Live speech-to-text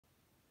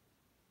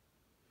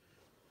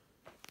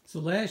So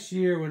last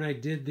year when I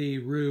did the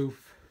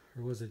roof,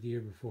 or was it the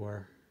year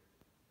before?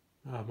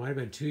 It might have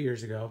been 2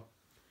 years ago.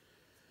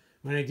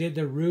 When I did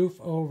the roof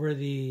over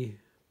the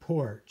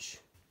porch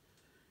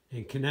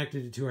and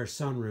connected it to our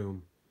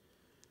sunroom,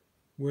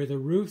 where the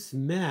roofs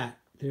met,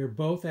 they're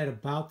both at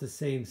about the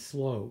same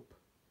slope.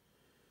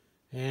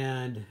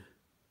 And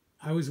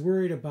I was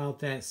worried about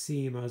that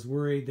seam. I was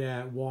worried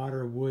that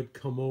water would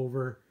come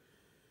over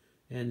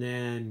and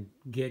then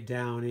get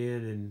down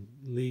in and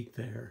leak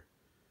there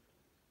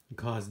and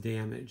cause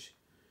damage.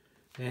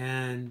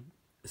 And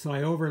so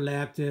I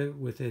overlapped it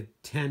with a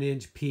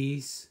 10-inch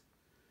piece,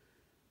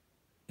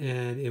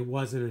 and it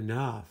wasn't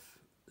enough.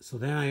 So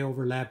then I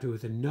overlapped it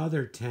with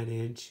another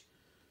 10-inch,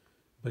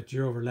 but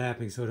you're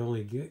overlapping, so it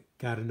only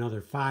got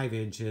another 5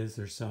 inches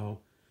or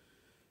so.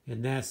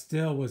 And that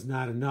still was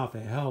not enough.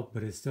 It helped,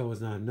 but it still was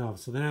not enough.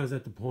 So then I was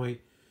at the point,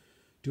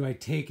 do I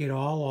take it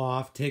all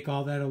off, take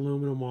all that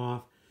aluminum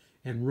off,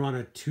 and run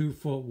a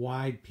 2-foot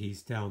wide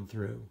piece down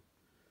through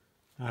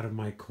out of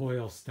my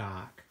coil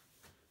stock?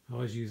 I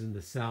was using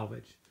the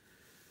salvage.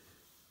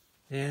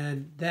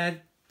 And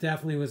that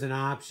definitely was an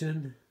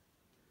option,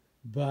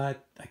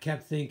 but I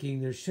kept thinking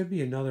there should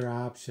be another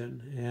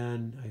option,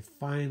 and I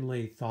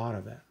finally thought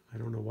of it. I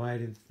don't know why I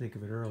didn't think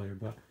of it earlier,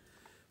 but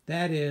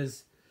that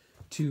is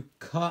to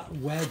cut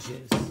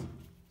wedges.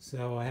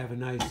 So I have a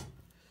nice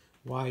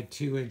wide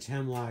 2-inch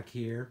hemlock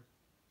here,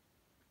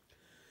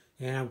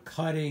 and I'm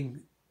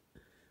cutting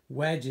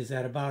wedges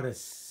at about a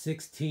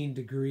 16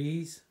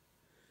 degrees,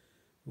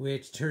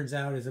 which turns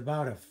out is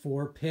about a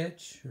 4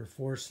 pitch or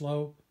 4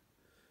 slope.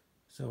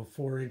 So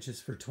 4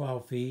 inches for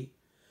 12 feet.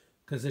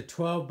 Because a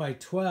 12 by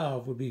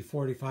 12 would be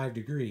 45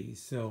 degrees.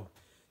 So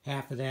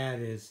half of that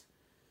is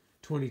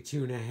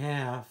 22 and a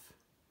half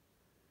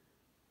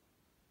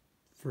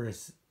for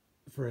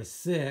a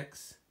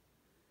 6.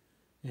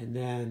 And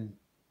then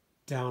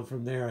down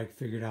from there, I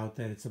figured out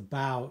that it's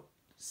about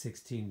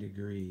 16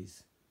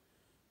 degrees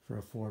for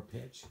a 4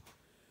 pitch.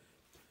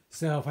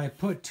 So if I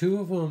put 2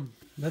 of them,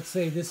 let's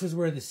say this is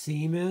where the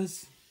seam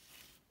is.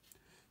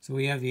 So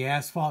we have the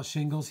asphalt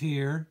shingles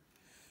here.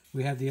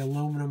 We have the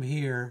aluminum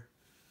here.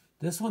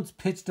 This one's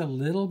pitched a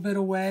little bit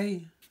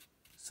away,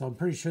 so I'm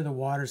pretty sure the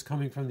water's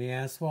coming from the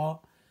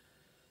asphalt.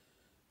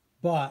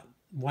 But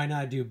why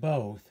not do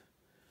both?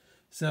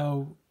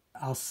 So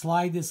I'll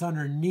slide this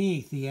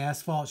underneath the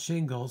asphalt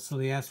shingles, so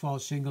the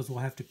asphalt shingles will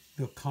have to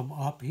come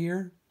up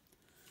here.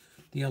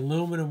 The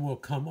aluminum will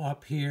come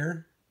up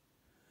here.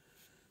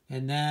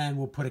 And then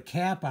we'll put a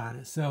cap on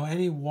it. So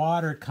any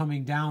water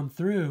coming down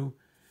through,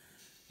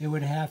 it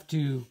would have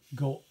to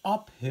go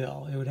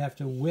uphill. It would have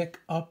to wick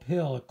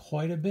uphill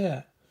quite a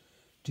bit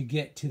to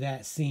get to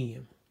that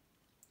seam.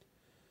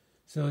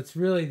 So it's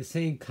really the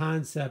same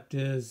concept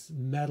as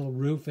metal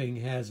roofing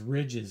has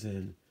ridges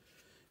in.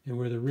 And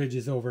where the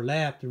ridges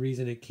overlap, the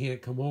reason it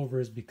can't come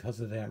over is because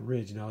of that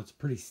ridge. Now it's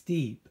pretty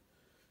steep.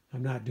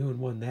 I'm not doing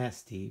one that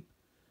steep.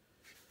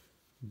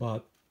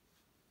 But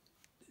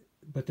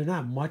they're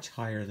not much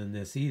higher than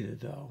this either,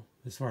 though,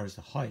 as far as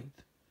the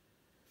height.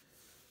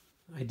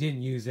 I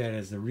didn't use that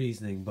as the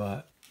reasoning,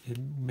 but it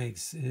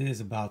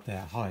is about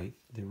that height,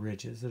 the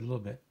ridges. They're a little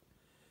bit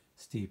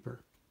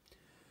steeper.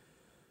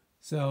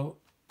 So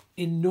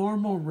in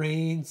normal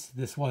rains,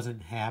 this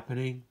wasn't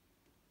happening.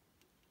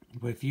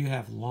 But if you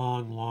have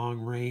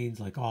long rains,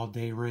 like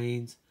all-day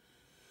rains,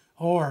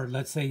 or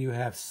let's say you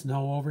have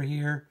snow over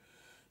here,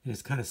 and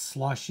it's kind of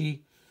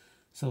slushy,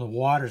 so the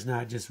water's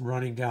not just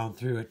running down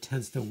through, it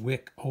tends to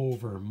wick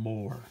over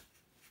more.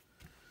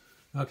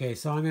 Okay,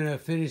 so I'm going to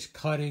finish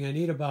cutting. I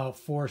need about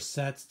 4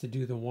 sets to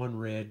do the one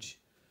ridge.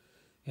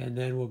 And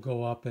then we'll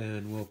go up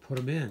and we'll put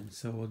them in.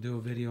 So we'll do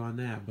a video on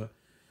that. But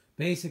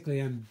basically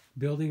I'm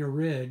building a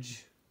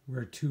ridge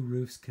where 2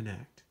 roofs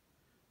connect.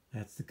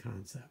 That's the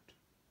concept.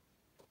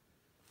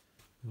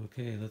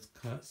 Okay, let's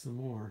cut some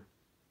more.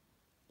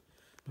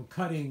 I'm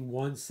cutting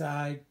one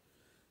side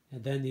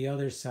and then the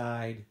other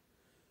side,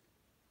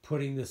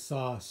 putting the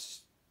saw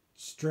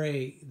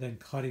straight, then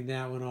cutting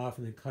that one off,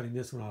 and then cutting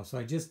this one off. So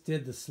I just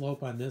did the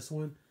slope on this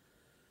one.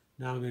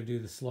 Now I'm going to do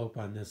the slope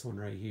on this one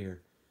right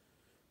here.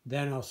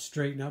 Then I'll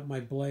straighten up my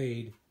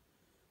blade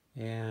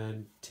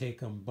and take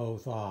them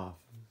both off.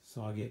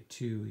 So I'll get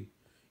 2.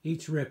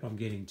 Each rip I'm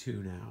getting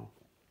 2 now.